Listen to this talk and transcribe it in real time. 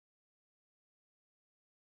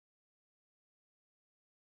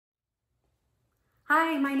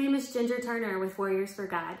Hi, my name is Ginger Turner with Warriors for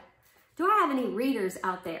God. Do I have any readers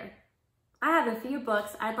out there? I have a few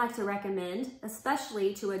books I'd like to recommend,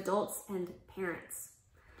 especially to adults and parents.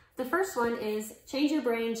 The first one is Change Your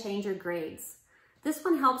Brain, Change Your Grades. This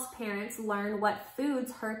one helps parents learn what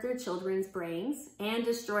foods hurt their children's brains and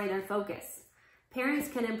destroy their focus. Parents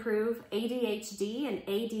can improve ADHD and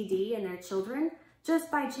ADD in their children just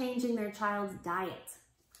by changing their child's diet.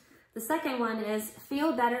 The second one is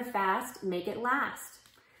Feel Better Fast, Make It Last.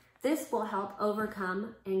 This will help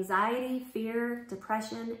overcome anxiety, fear,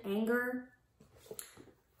 depression, anger.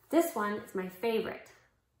 This one is my favorite.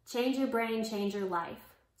 Change Your Brain, Change Your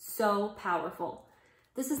Life. So powerful.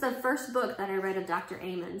 This is the first book that I read of Dr.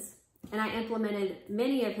 Amon's, and I implemented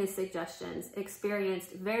many of his suggestions,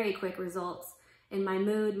 experienced very quick results in my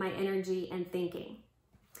mood, my energy, and thinking.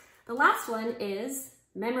 The last one is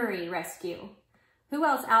Memory Rescue. Who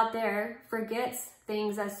else out there forgets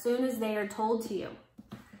things as soon as they are told to you?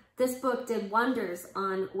 This book did wonders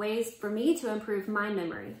on ways for me to improve my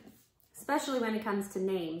memory, especially when it comes to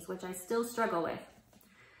names, which I still struggle with.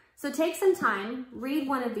 So take some time, read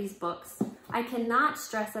one of these books. I cannot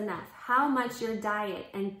stress enough how much your diet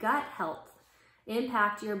and gut health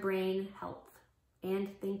impact your brain health and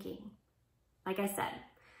thinking. Like I said,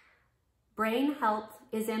 brain health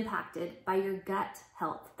is impacted by your gut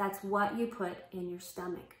health. That's what you put in your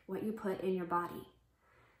stomach, what you put in your body.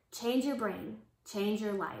 Change your brain, change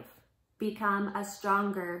your life. Become a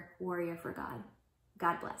stronger warrior for God.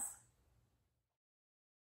 God bless.